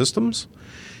configure their systems,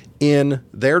 in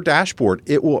their dashboard,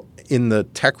 it will, in the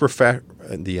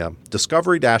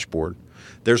discovery dashboard,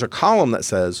 there's a column that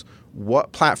says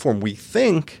what platform we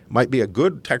think might be a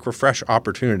good tech refresh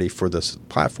opportunity for this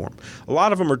platform. A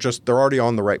lot of them are they're already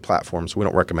on the right platform, so we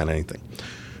don't recommend anything.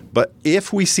 But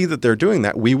if we see that they're doing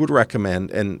that, we would recommend,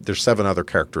 and there's 7 other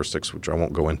characteristics which I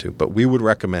won't go into, but we would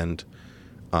recommend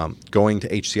going to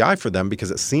HCI for them because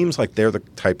it seems like they're the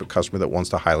type of customer that wants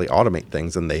to highly automate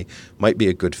things and they might be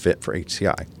a good fit for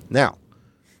HCI. Now,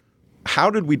 how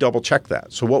did we double check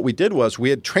that? So what we did was we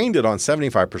had trained it on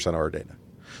 75% of our data.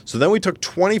 So then we took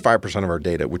 25% of our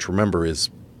data, which remember is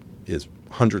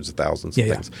hundreds of thousands of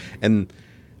things. And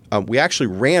we actually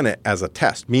ran it as a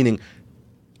test, meaning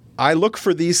I look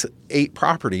for these 8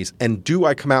 properties, and do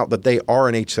I come out that they are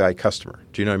an HCI customer?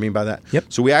 Do you know what I mean by that? Yep.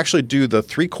 So we actually do the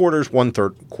 3/4,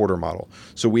 1/3 quarter model.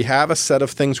 So we have a set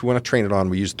of things we want to train it on.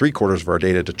 We use 3/4 of our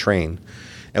data to train.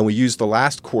 And we used the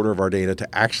last quarter of our data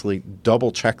to actually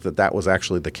double check that that was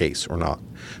actually the case or not.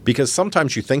 Because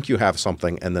sometimes you think you have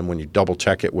something, and then when you double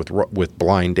check it with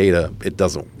blind data, it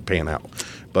doesn't pan out.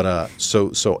 But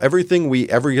so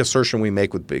every assertion we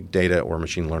make with big data or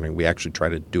machine learning, we actually try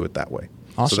to do it that way.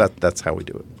 Awesome. So that's how we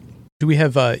do it. Do we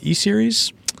have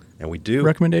E-Series And we do.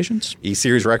 recommendations?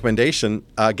 E-Series recommendation,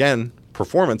 again,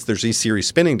 performance. There's E-Series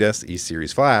spinning disk,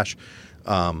 E-Series flash,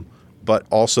 but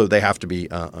also they have to be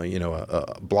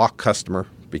a block customer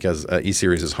because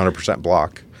E-Series is 100%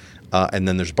 block. And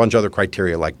then there's a bunch of other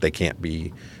criteria like they can't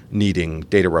be needing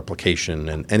data replication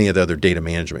and any of the other data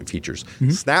management features.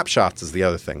 Snapshots is the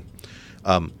other thing.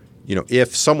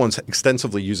 If someone's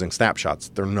extensively using snapshots,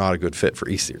 they're not a good fit for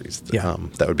E-Series. Yeah.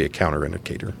 That would be a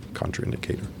contraindicator.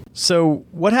 So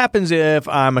what happens if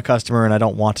I'm a customer and I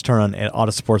don't want to turn on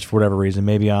auto supports for whatever reason?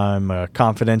 Maybe I'm a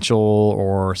confidential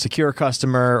or secure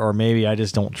customer, or maybe I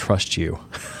just don't trust you.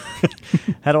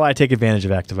 How do I take advantage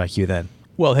of ActiveIQ then?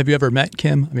 Well, have you ever met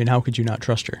Kim? I mean, how could you not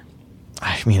trust her?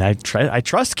 I mean, I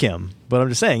trust Kim, but I'm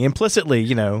just saying implicitly,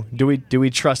 do we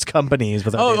trust companies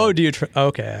with our data? Do you trust?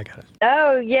 Okay, I got it.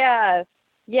 Oh, yeah.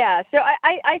 Yeah. So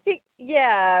I think,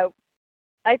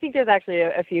 I think there's actually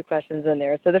a few questions in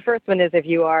there. So the first one is if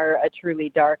you are a truly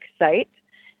dark site,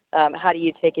 how do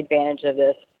you take advantage of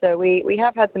this? So we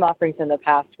have had some offerings in the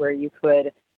past where you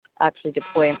could actually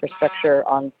deploy infrastructure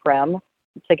on-prem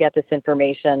to get this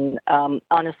information.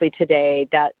 Honestly, today,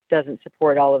 that doesn't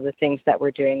support all of the things that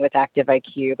we're doing with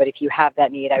ActiveIQ. But if you have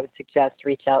that need, I would suggest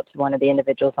reach out to one of the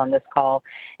individuals on this call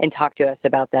and talk to us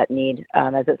about that need,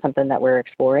 as it's something that we're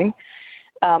exploring.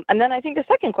 And then I think the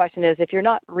second question is if you're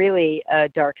not really a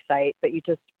dark site, but you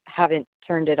just haven't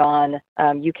turned it on,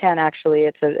 you can actually,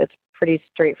 it's pretty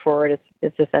straightforward.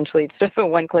 It's essentially just a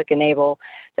one-click enable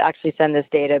to actually send this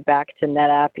data back to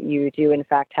NetApp. You do, in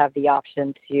fact, have the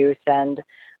option to send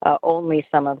only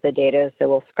some of the data. So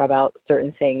we'll scrub out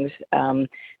certain things to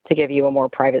give you a more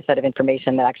private set of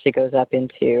information that actually goes up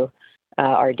into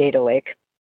our data lake.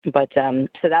 But so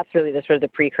that's really the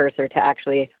precursor to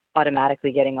actually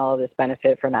automatically getting all of this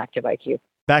benefit from ActiveIQ.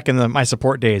 Back in my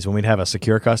support days when we'd have a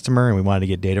secure customer and we wanted to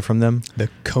get data from them, The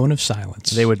cone of silence.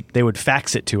 they would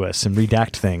fax it to us and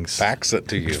redact things. Fax it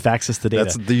to you. Fax us the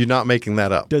data. You're not making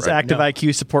that up. Does right?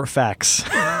 ActiveIQ support fax?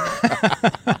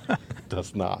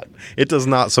 Does not. It does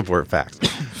not support fax.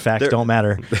 Facts don't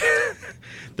matter.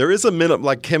 There is a minimum,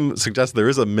 like Kim suggested, there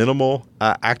is a minimal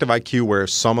ActiveIQ where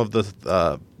some of the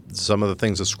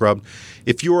things are scrubbed.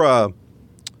 If you're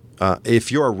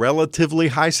a relatively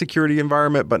high security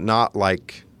environment, but not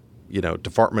like,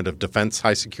 Department of Defense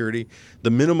high security,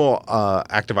 the minimal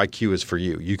ActiveIQ is for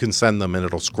you. You can send them and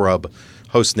it'll scrub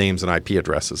host names and IP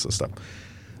addresses and stuff.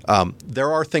 There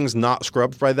are things not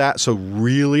scrubbed by that. So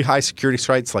really high security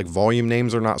sites like volume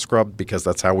names are not scrubbed because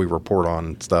that's how we report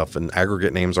on stuff, and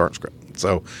aggregate names aren't scrubbed.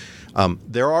 So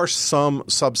there are some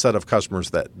subset of customers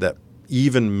that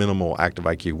even minimal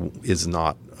ActiveIQ is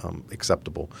not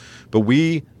acceptable. But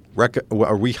we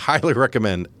highly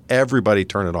recommend everybody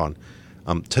turn it on.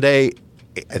 Today,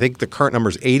 I think the current number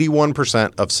is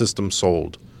 81% of systems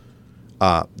sold.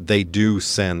 They do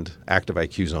send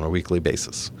ActiveIQs on a weekly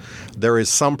basis. There is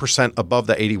some percent above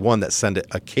the 81 that send it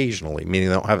occasionally, meaning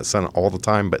they don't have it sent all the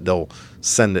time, but they'll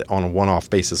send it on a one-off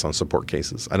basis on support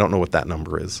cases. I don't know what that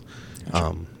number is.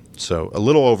 So a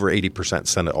little over 80%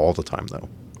 send it all the time, though.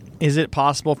 Is it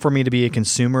possible for me to be a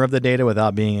consumer of the data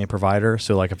without being a provider?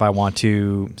 So like if I want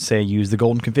to, say, use the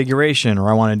golden configuration, or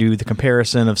I want to do the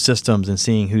comparison of systems and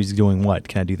seeing who's doing what,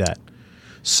 can I do that?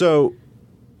 So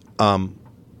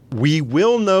we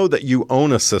will know that you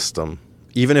own a system,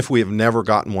 even if we have never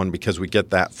gotten one, because we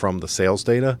get that from the sales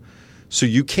data. So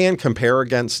you can compare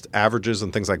against averages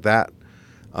and things like that.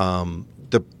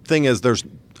 The thing is,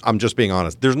 I'm just being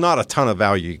honest, there's not a ton of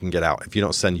value you can get out if you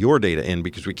don't send your data in,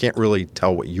 because we can't really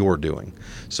tell what you're doing.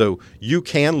 So you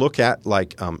can look at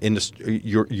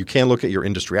you can look at your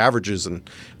industry averages and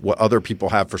what other people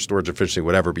have for storage efficiency,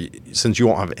 whatever. But since you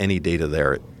won't have any data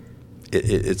there,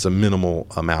 it's a minimal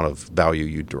amount of value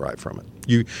you derive from it.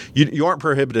 You aren't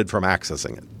prohibited from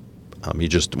accessing it. You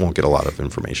just won't get a lot of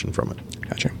information from it.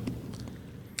 Gotcha.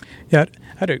 Yeah,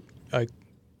 I had a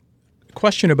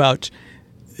question about.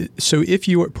 So if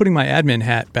you are putting my admin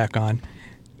hat back on,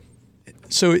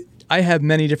 so I have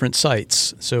many different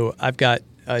sites. So I've got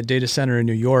a data center in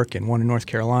New York and one in North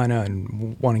Carolina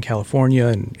and one in California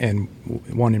and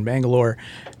one in Bangalore.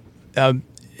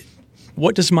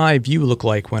 What does my view look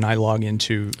like when I log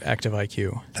into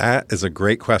ActiveIQ? That is a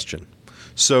great question.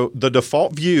 So the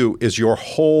default view is your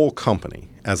whole company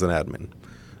as an admin,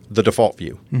 the default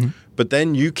view. Mm-hmm. But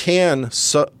then you can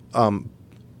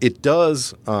it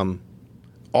does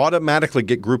automatically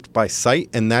get grouped by site,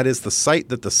 and that is the site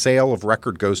that the sale of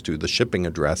record goes to, the shipping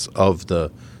address of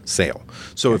the sale.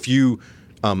 So if you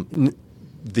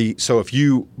if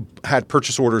you had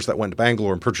purchase orders that went to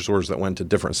Bangalore and purchase orders that went to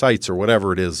different sites or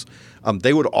whatever it is,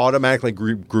 they would automatically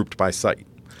grouped by site.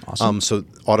 Awesome. So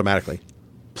automatically.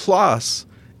 Plus,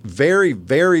 very,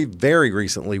 very, very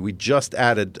recently, we just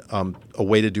added a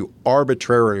way to do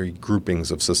arbitrary groupings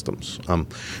of systems.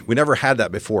 We never had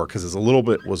that before because it's a little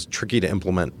bit was tricky to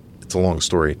implement. It's a long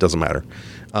story. It doesn't matter.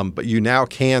 But you now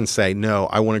can say, no,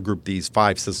 I want to group these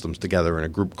 5 systems together in a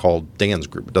group called Dan's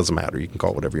group. It doesn't matter. You can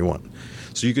call it whatever you want.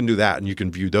 So you can do that, and you can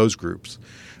view those groups.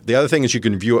 The other thing is you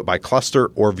can view it by cluster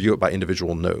or view it by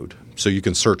individual node. So you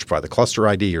can search by the cluster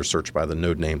ID or search by the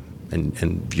node name and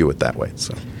view it that way.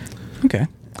 So, Okay.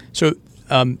 So,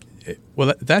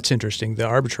 that's interesting, the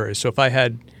arbitrary. So if I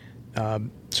had a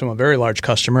very large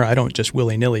customer, I don't just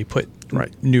willy-nilly put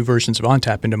new versions of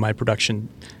ONTAP into my production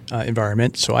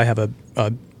environment. So I have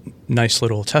a nice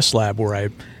little test lab where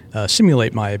I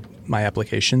simulate my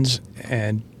applications,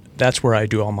 and that's where I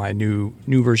do all my new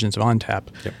versions of ONTAP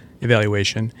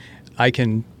evaluation. I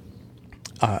can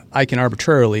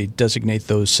arbitrarily designate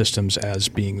those systems as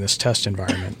being this test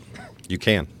environment. You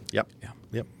can. Yep.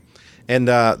 And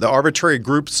the arbitrary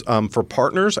groups for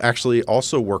partners actually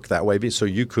also work that way. So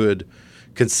you could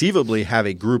conceivably have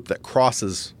a group that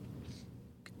crosses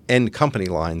end company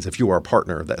lines. If you are a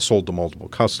partner that sold to multiple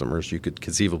customers, you could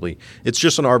conceivably – it's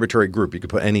just an arbitrary group. You could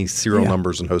put any serial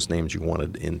numbers and host names you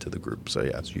wanted into the group. So,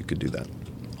 yes, you could do that.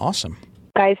 Awesome.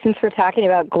 Guys, since we're talking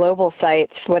about global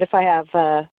sites, what if I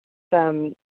have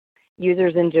some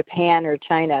users in Japan or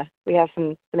China? We have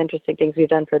some interesting things we've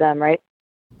done for them, right?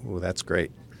 Oh, that's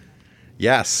great.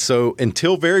 Yes. So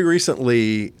until very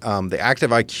recently, the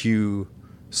ActiveIQ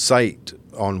site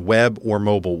on web or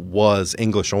mobile was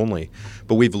English only,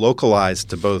 but we've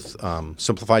localized to both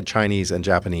simplified Chinese and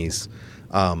Japanese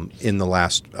in the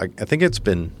last, I think it's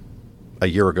been a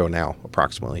year ago now,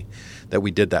 approximately, that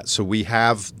we did that. So we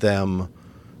have them,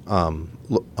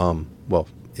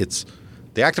 it's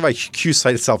the ActiveIQ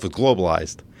site itself is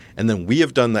globalized, and then we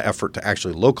have done the effort to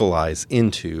actually localize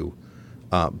into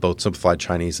both simplified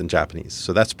Chinese and Japanese.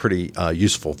 So that's pretty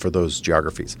useful for those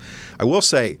geographies. I will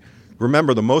say,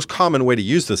 remember, the most common way to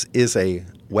use this is a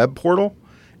web portal,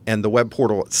 and the web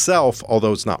portal itself,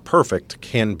 although it's not perfect,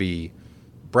 can be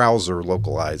browser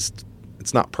localized.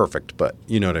 It's not perfect, but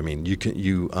you know what I mean. You can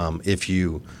if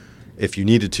you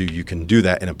needed to, you can do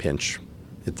that in a pinch.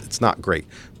 It's not great,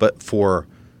 but for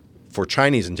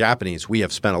Chinese and Japanese, we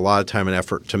have spent a lot of time and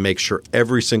effort to make sure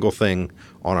every single thing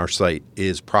on our site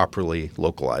is properly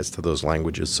localized to those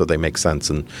languages, so they make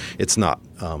sense, and it's not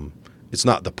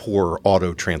the poor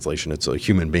auto translation. It's a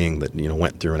human being that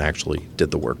went through and actually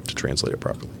did the work to translate it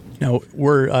properly. Now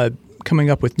we're coming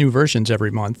up with new versions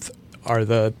every month. Are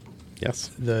the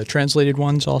translated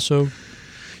ones also?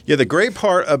 Yeah, the great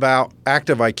part about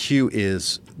ActiveIQ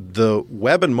is the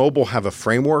web and mobile have a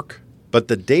framework, but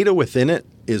the data within it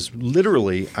is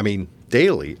literally,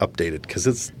 daily updated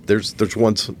because there's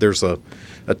a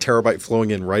terabyte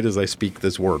flowing in right as I speak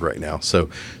this word right now.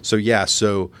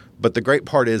 But the great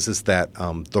part is that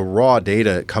the raw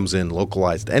data comes in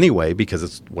localized anyway because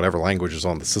it's whatever language is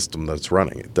on the system that's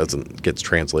running. It gets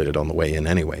translated on the way in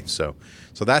anyway. So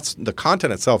that's the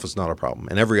content itself is not a problem,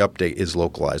 and every update is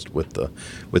localized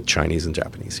with Chinese and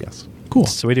Japanese. Yes. Cool.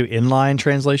 So we do inline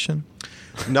translation?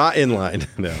 Not inline,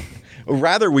 no.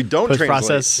 Rather, we don't translate.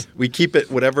 Process. We keep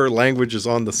it whatever language is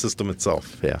on the system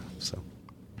itself. Yeah. So.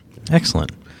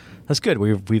 Excellent. That's good.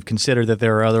 We've considered that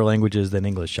there are other languages than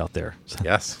English out there. So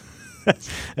yes.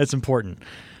 That's important.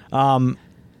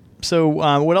 So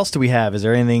what else do we have? Is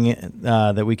there anything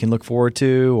that we can look forward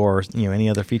to, or any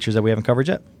other features that we haven't covered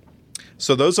yet?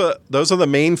 So those are the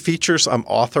main features I'm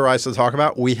authorized to talk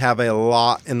about. We have a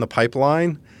lot in the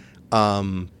pipeline,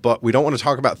 but we don't want to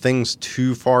talk about things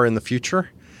too far in the future.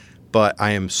 But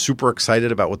I am super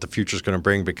excited about what the future is going to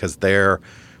bring because there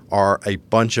are a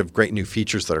bunch of great new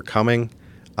features that are coming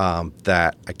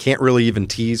that I can't really even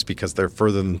tease because they're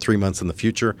further than 3 months in the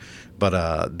future. But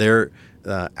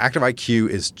ActiveIQ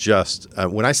is just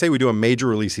when I say we do a major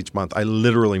release each month, I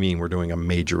literally mean we're doing a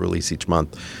major release each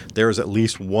month. There is at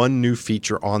least one new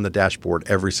feature on the dashboard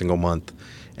every single month,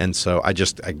 and so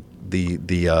the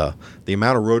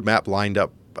amount of roadmap lined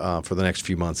up for the next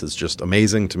few months is just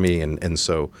amazing to me, and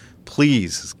so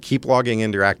please keep logging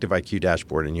into your ActiveIQ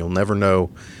dashboard, and you'll never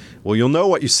know. Well, you'll know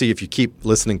what you see if you keep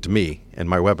listening to me and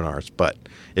my webinars, but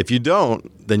if you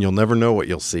don't, then you'll never know what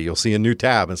you'll see. You'll see a new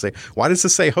tab and say, why does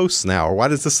this say hosts now? Or why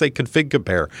does this say config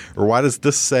compare? Or why does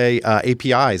this say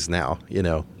APIs now?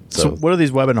 So what are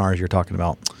these webinars you're talking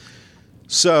about?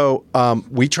 So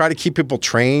we try to keep people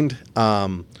trained,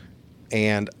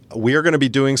 and we are going to be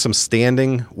doing some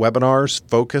standing webinars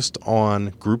focused on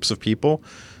groups of people.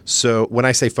 So when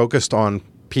I say focused on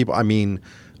people, I mean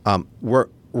we're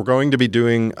going to be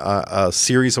doing a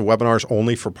series of webinars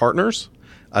only for partners,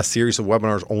 a series of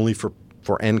webinars only for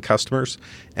end customers,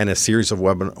 and a series of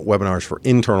webinars for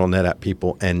internal NetApp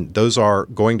people. And those are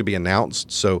going to be announced.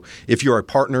 So if you're a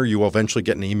partner, you will eventually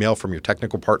get an email from your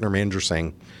technical partner manager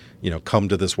saying, come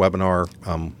to this webinar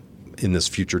in this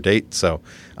future date. So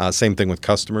same thing with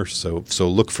customers. So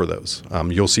look for those.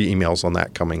 You'll see emails on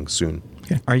that coming soon.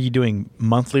 Okay. Are you doing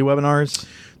monthly webinars?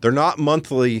 They're not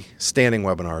monthly standing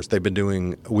webinars.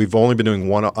 We've only been doing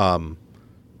one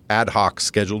ad hoc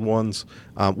scheduled ones.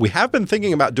 We have been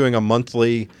thinking about doing a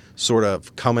monthly sort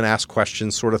of come and ask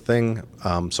questions sort of thing.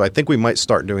 So I think we might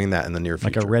start doing that in the near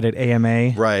future. Like a Reddit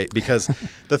AMA? Right. Because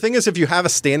the thing is, if you have a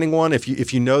standing one, if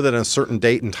you know that at a certain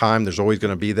date and time there's always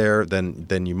going to be there,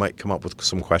 then you might come up with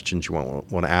some questions you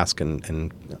want to ask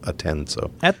and attend.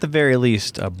 So at the very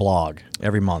least, a blog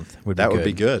every month would be good. That would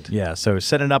be good. Yeah. So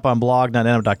setting it up on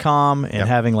blog.netapp.com and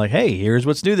having like, hey, here's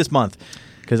what's new this month.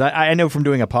 Because I know from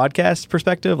doing a podcast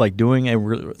perspective, like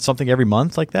doing something every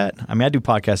month like that. I mean, I do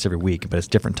podcasts every week, but it's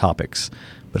different topics.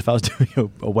 But if I was doing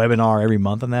a webinar every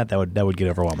month on that would get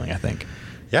overwhelming, I think.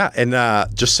 Yeah, and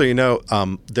just so you know,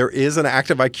 there is an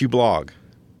ActiveIQ blog.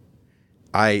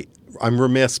 I'm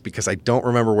remiss because I don't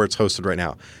remember where it's hosted right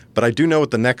now, but I do know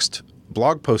what the next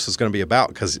blog post is going to be about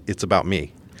because it's about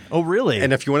me. Oh, really?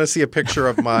 And if you want to see a picture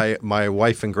of my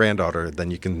wife and granddaughter,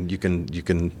 then you can.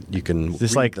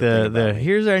 Just like the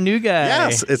here's our new guy.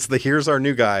 Yes, it's the here's our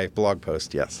new guy blog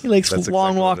post. Yes, he likes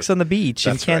long walks on the beach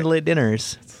and candlelit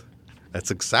dinners.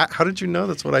 That's exact. How did you know?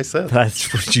 That's what I said.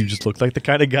 That's what you just look like the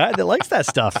kind of guy that likes that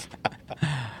stuff.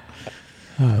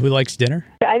 Who likes dinner?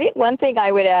 I think one thing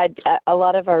I would add, a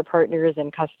lot of our partners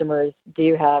and customers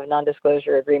do have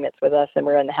non-disclosure agreements with us, and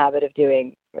we're in the habit of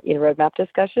doing roadmap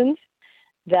discussions.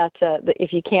 That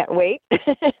if you can't wait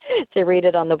to read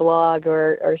it on the blog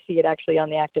or see it actually on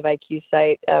the ActiveIQ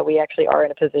site, we actually are in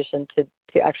a position to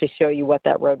actually show you what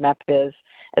that roadmap is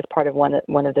as part of one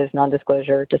of those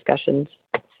non-disclosure discussions.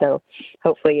 So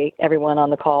hopefully everyone on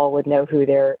the call would know who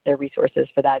their resource is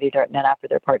for that, either at NetApp or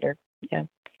their partner. Yeah.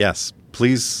 Yes,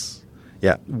 please.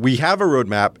 Yeah, we have a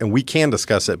roadmap and we can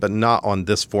discuss it, but not on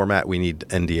this format. We need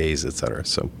NDAs, et cetera.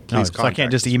 So please so I can't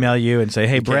just email you and say,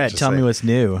 hey, Brett, tell me what's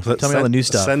new. Tell me all the new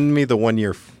stuff. Send me the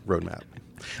 1-year roadmap.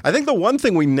 I think the one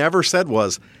thing we never said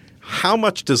was, how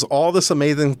much does all this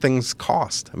amazing things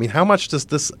cost? I mean, how much does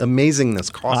this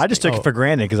amazingness cost? I just took it for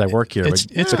granted because I work here.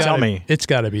 Tell me. It's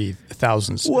got to be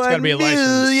thousands. $1 it's got to be a license.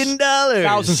 $1 million.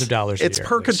 Thousands of dollars. It's a year,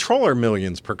 per controller,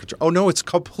 millions per controller. Oh, no, it's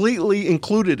completely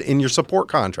included in your support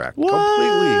contract. What?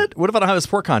 Completely. What if I don't have a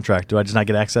support contract? Do I just not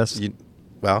get access?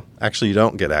 Well, actually, you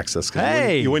don't get access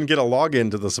because you wouldn't get a login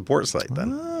to the support site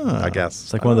then, I guess.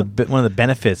 It's like one of the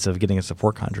benefits of getting a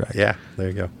support contract. Yeah, there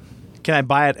you go. Can I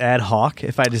buy it ad hoc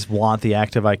if I just want the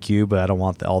ActiveIQ, but I don't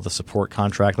want all the support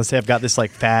contract? Let's say I've got this like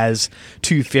FAS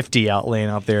 250 laying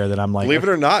out there that I'm like... Believe it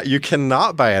or not, you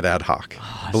cannot buy it ad hoc.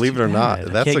 Believe it or not.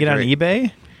 That's Can't get on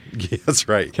eBay? Yeah, that's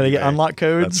right. Can I get unlock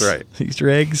codes? That's right. Easter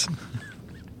eggs?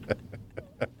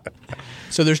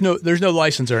 So there's no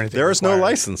license or anything. There is no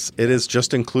license. It is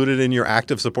just included in your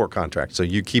active support contract. So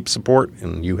you keep support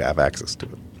and you have access to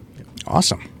it. Yeah.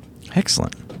 Awesome.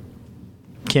 Excellent.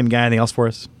 Kim, got anything else for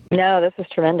us? No, this is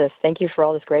tremendous. Thank you for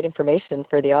all this great information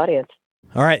for the audience.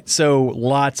 All right, so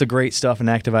lots of great stuff in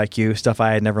ActiveIQ, stuff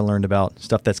I had never learned about,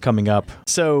 stuff that's coming up.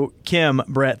 So Kim,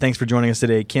 Brett, thanks for joining us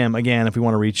today. Kim, again, if we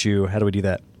want to reach you, how do we do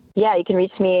that? Yeah, you can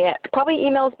reach me, probably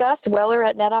email's best,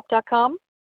 weller@netapp.com.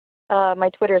 My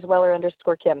Twitter is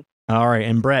weller_Kim. All right,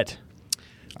 and Brett?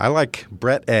 I like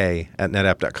Brett A at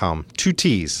netapp.com. 2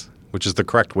 T's, which is the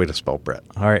correct way to spell Brett.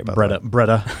 All right,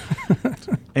 Bretta.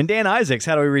 And Dan Isaacs,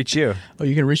 how do we reach you? Oh,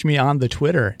 you can reach me on the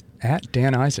Twitter at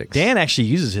Dan Isaacs. Dan actually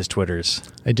uses his Twitters.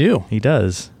 I do. He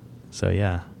does. So,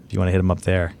 yeah, if you want to hit him up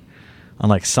there.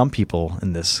 Unlike some people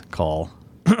in this call.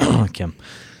 Kim.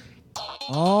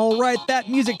 All right, that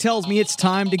music tells me it's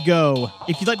time to go.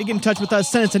 If you'd like to get in touch with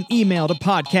us, send us an email to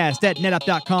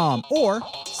podcast@netapp.com or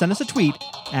send us a tweet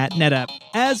at NetApp.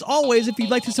 As always, if you'd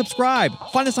like to subscribe,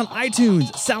 find us on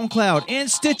iTunes, SoundCloud, and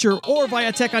Stitcher, or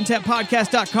via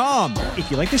TechOnTapPodcast.com.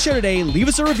 If you like the show today, leave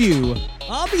us a review.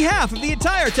 On behalf of the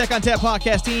entire Tech on Tap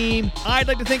podcast team, I'd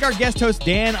like to thank our guest host,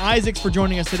 Dan Isaacs, for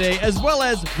joining us today, as well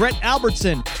as Brett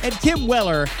Albertson and Kim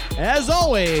Weller. As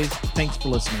always, thanks for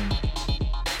listening.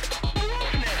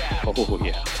 Oh,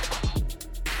 yeah.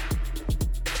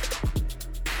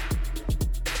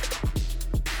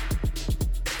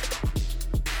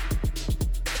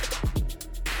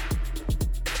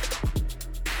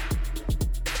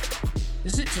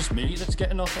 Is it just me that's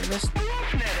getting off on this?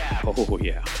 Oh,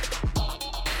 yeah.